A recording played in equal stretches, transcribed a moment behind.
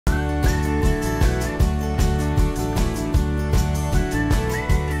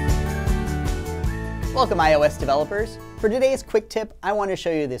Welcome iOS developers. For today's quick tip, I want to show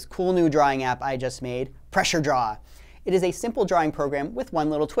you this cool new drawing app I just made, Pressure Draw. It is a simple drawing program with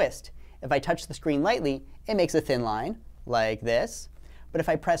one little twist. If I touch the screen lightly, it makes a thin line, like this. But if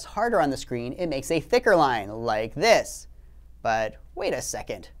I press harder on the screen, it makes a thicker line, like this. But wait a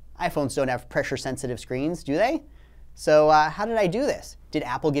second. iPhones don't have pressure-sensitive screens, do they? So how did I do this? Did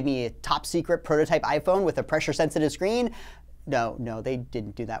Apple give me a top-secret prototype iPhone with a pressure-sensitive screen? No, they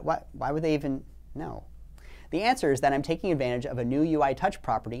didn't do that. Why would they even? No. The answer is that I'm taking advantage of a new UITouch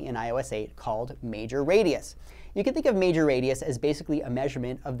property in iOS 8 called majorRadius. You can think of majorRadius as basically a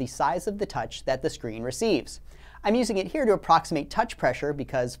measurement of the size of the touch that the screen receives. I'm using it here to approximate touch pressure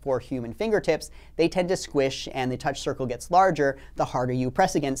because for human fingertips, they tend to squish and the touch circle gets larger the harder you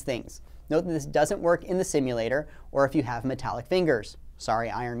press against things. Note that this doesn't work in the simulator or if you have metallic fingers. Sorry,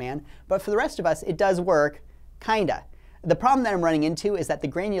 Iron Man. But for the rest of us, it does work, kinda. The problem that I'm running into is that the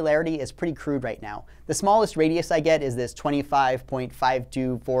granularity is pretty crude right now. The smallest radius I get is this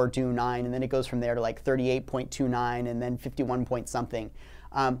 25.52429, and then it goes from there to like 38.29 and then 51 point something.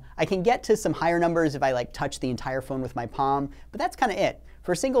 I can get to some higher numbers if I like touch the entire phone with my palm, but that's kind of it.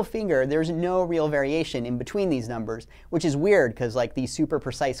 For a single finger, there's no real variation in between these numbers, which is weird because like these super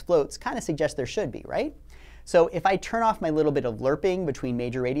precise floats kind of suggest there should be, right? So if I turn off my little bit of lerping between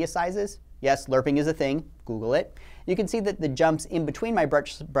major radius sizes, yes, lerping is a thing, Google it, you can see that the jumps in between my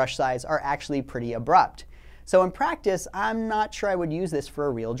brush size are actually pretty abrupt. So in practice, I'm not sure I would use this for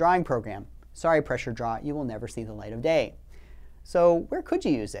a real drawing program. Sorry, Pressure Draw, you will never see the light of day. So where could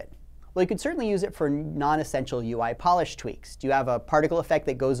you use it? Well, you could certainly use it for non-essential UI polish tweaks. Do you have a particle effect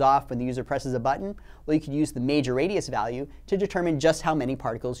that goes off when the user presses a button? Well, you could use the major radius value to determine just how many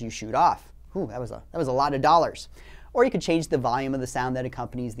particles you shoot off. Ooh, that was a lot of dollars. Or you could change the volume of the sound that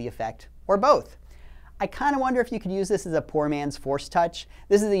accompanies the effect, or both. I kind of wonder if you could use this as a poor man's force touch.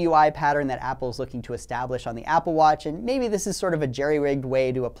 This is a UI pattern that Apple is looking to establish on the Apple Watch, and maybe this is sort of a jerry-rigged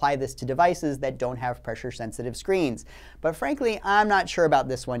way to apply this to devices that don't have pressure-sensitive screens. But frankly, I'm not sure about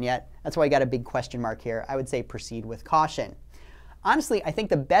this one yet. That's why I got a big question mark here. I would say proceed with caution. Honestly, I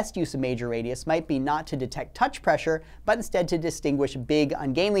think the best use of major radius might be not to detect touch pressure, but instead to distinguish big,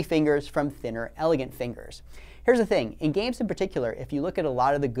 ungainly fingers from thinner, elegant fingers. Here's the thing, in games in particular, if you look at a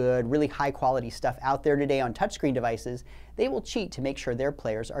lot of the good, really high quality stuff out there today on touchscreen devices, they will cheat to make sure their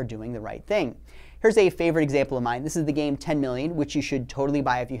players are doing the right thing. Here's a favorite example of mine. This is the game 10 Million, which you should totally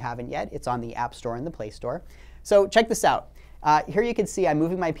buy if you haven't yet. It's on the App Store and the Play Store. So check this out. Here you can see I'm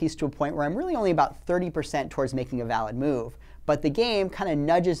moving my piece to a point where I'm really only about 30% towards making a valid move. But the game kind of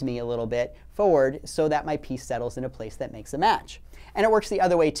nudges me a little bit forward so that my piece settles in a place that makes a match. And it works the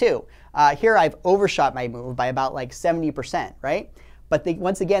other way too. Here I've overshot my move by about like 70%, right? But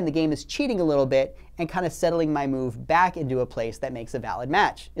once again, the game is cheating a little bit and kind of settling my move back into a place that makes a valid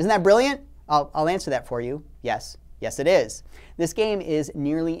match. Isn't that brilliant? I'll answer that for you. Yes. Yes, it is. This game is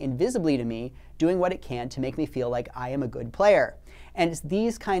nearly invisibly to me, doing what it can to make me feel like I am a good player. And it's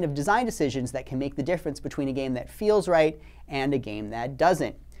these kind of design decisions that can make the difference between a game that feels right and a game that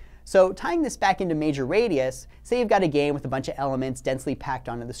doesn't. So tying this back into major radius, say you've got a game with a bunch of elements densely packed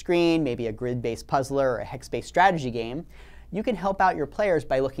onto the screen, maybe a grid-based puzzler or a hex-based strategy game, you can help out your players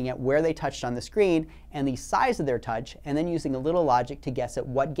by looking at where they touched on the screen and the size of their touch, and then using a little logic to guess at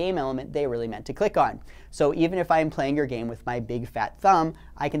what game element they really meant to click on. So even if I'm playing your game with my big fat thumb,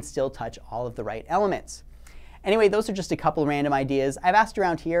 I can still touch all of the right elements. Anyway, those are just a couple random ideas. I've asked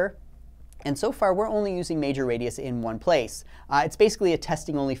around here, and so far we're only using major radius in one place. It's basically a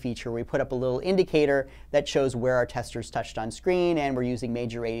testing only feature where we put up a little indicator that shows where our testers touched on screen, and we're using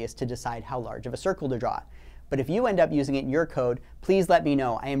major radius to decide how large of a circle to draw. But if you end up using it in your code, please let me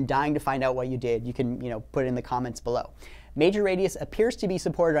know. I am dying to find out what you did. You can put it in the comments below. Major radius appears to be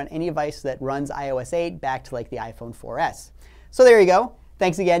supported on any device that runs iOS 8 back to like the iPhone 4S. So there you go.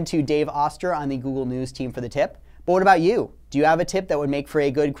 Thanks again to Dave Oster on the Google News team for the tip. But what about you? Do you have a tip that would make for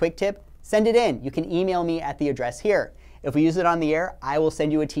a good quick tip? Send it in. You can email me at the address here. If we use it on the air, I will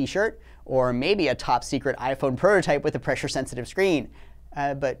send you a t-shirt or maybe a top secret iPhone prototype with a pressure sensitive screen,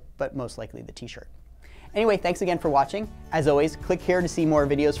 but most likely the t-shirt. Anyway, thanks again for watching. As always, click here to see more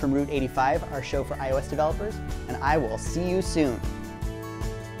videos from Route 85, our show for iOS developers, and I will see you soon.